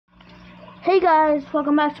Hey guys,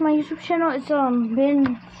 welcome back to my YouTube channel. It's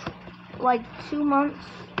been like 2 months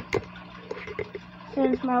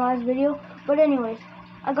since my last video. But anyways,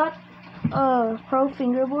 I got a pro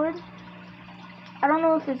fingerboard. I don't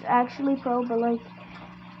know if it's actually pro, but like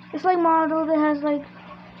it's like model that has like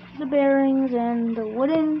the bearings and the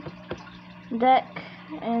wooden deck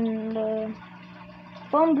and the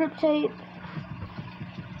foam grip tape,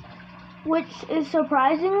 which is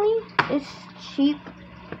surprisingly it's cheap.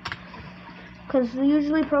 Because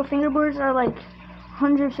usually pro fingerboards are like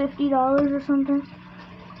 $150 or something.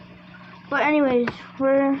 But anyways,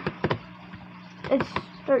 it's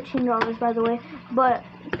 $13 by the way, but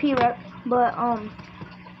P-Rep. But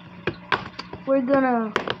we're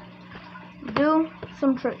gonna do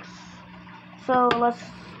some tricks. So let's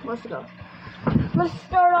go. Let's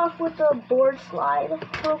start off with the board slide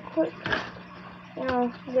real quick. Get a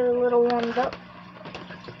little warmed up.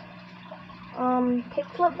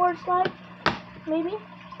 Kickflip board slide. Maybe.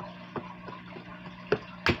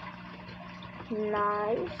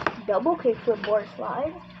 Nice. Double kickflip board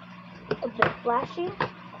slide. A bit flashy.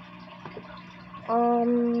 A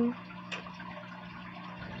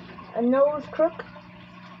nose crooked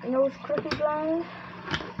grind.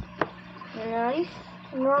 Nice.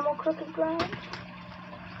 Normal crooked grind.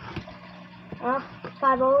 5-0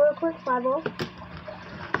 real quick. 5-0.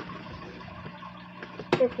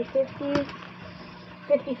 50-50.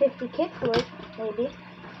 50-50 kickflip, maybe.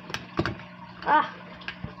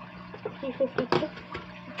 50-50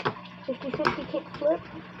 kickflip.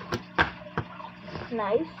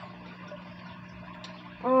 Nice.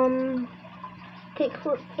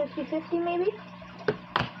 Kickflip 50-50 maybe.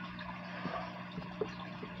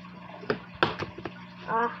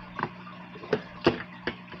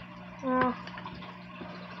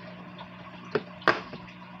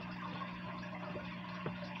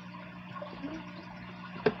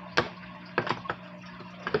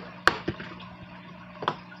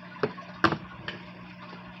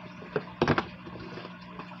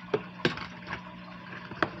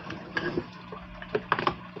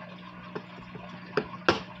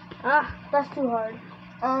 That's too hard.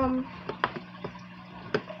 I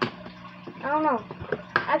don't know.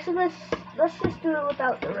 Actually, let's just do it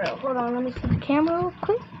without the rail. Hold on, let me see the camera real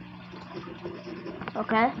quick.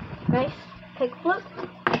 Okay, nice. Kickflip.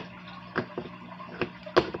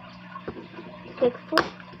 Kickflip.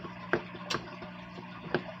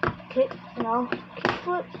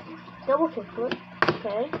 Kickflip. Double kickflip.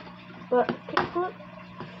 Okay, but kickflip.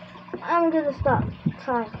 I'm gonna stop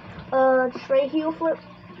trying. Tray heel flip.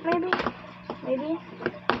 Maybe.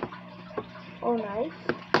 Oh, nice.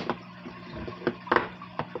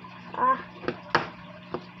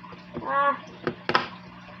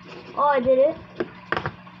 Oh, I did it.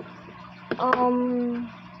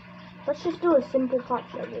 Let's just do a simple hot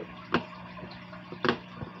shove.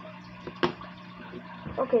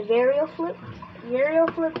 Okay, varial flip. Varial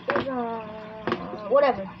flip is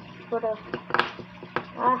whatever.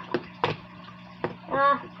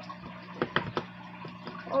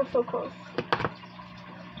 Oh, so close.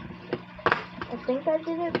 I think I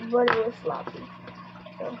did it, but it was sloppy.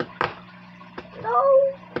 So. No!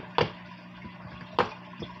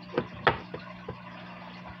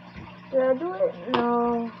 Did I do it?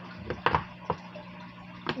 No.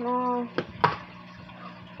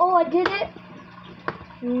 Oh, I did it!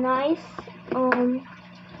 Nice.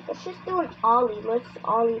 Let's just do an ollie. Let's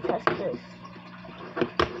ollie test this.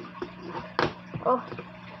 Oh.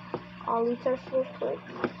 Ollie test real quick.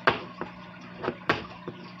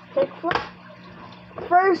 Kickflip.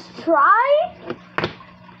 First try.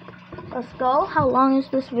 Let's go. How long is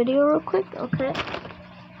this video real quick? Okay.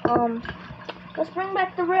 Let's bring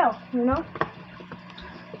back the rail, I'm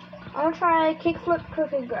gonna try kickflip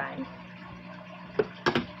crooked grind.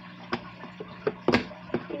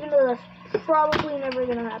 Even though that's probably never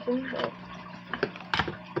gonna happen, but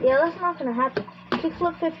yeah, that's not gonna happen.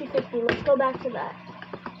 Kickflip 50-50. Let's go back to that.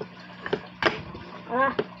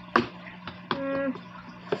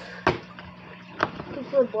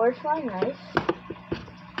 Kickflip board slide, nice.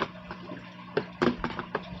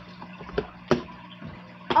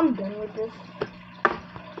 I'm done with this.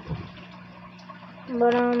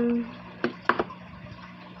 But I'm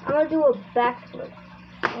gonna do a backflip.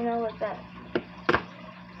 Like that.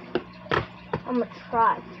 I'm gonna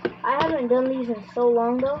try. I haven't done these in so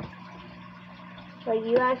long though. Like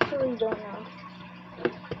you actually don't know.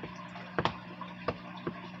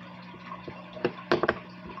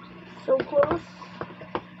 So close.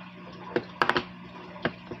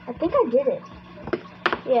 I think I did it.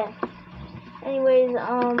 Yeah. Anyways,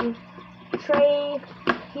 tray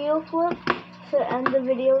heel flip to end the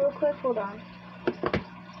video real quick. Hold on.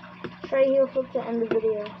 Right heel flip to end the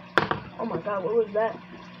video. Oh my god, what was that?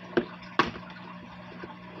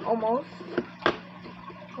 Almost.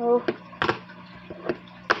 Oh.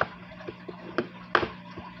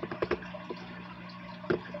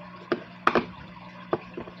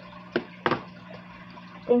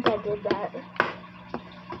 I think I did that.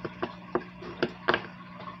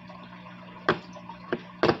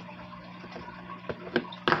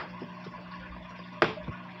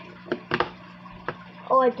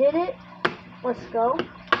 Oh, I did it. Let's go.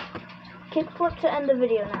 Kickflip to end the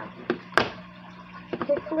video now.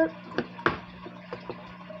 Kickflip.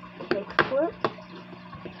 Kickflip.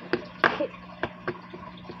 Kick.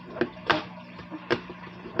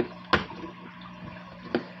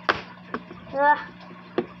 Ah.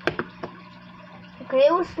 Okay,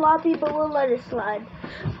 it was sloppy, but we'll let it slide.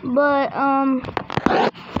 But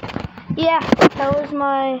yeah, that was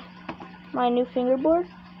my new fingerboard.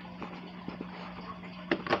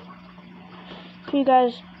 If you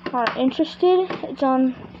guys are interested, it's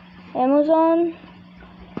on Amazon.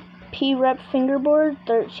 P-Rep fingerboard,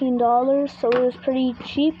 $13, so it was pretty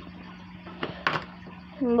cheap.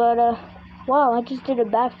 But wow, I just did a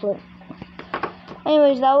backflip.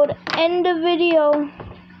 Anyways, that would end the video.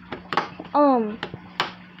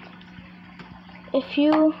 If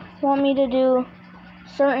you want me to do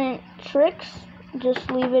certain tricks,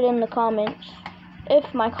 just leave it in the comments.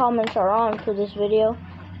 If my comments are on for this video,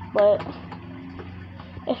 but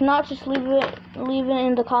if not, just leave it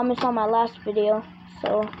in the comments on my last video.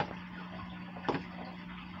 So,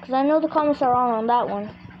 because I know the comments are on that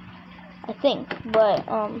one, I think. But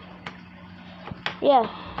yeah,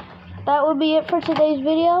 that would be it for today's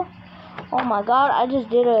video. Oh my god, I just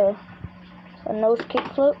did a nose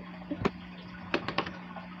kickflip.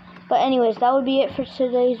 But anyways, that would be it for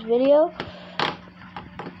today's video.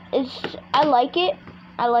 I like it.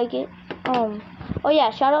 Oh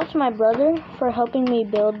yeah, shout out to my brother for helping me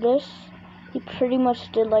build this. He pretty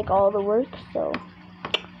much did like all the work, so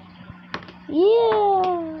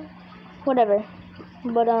yeah, whatever.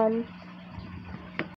 But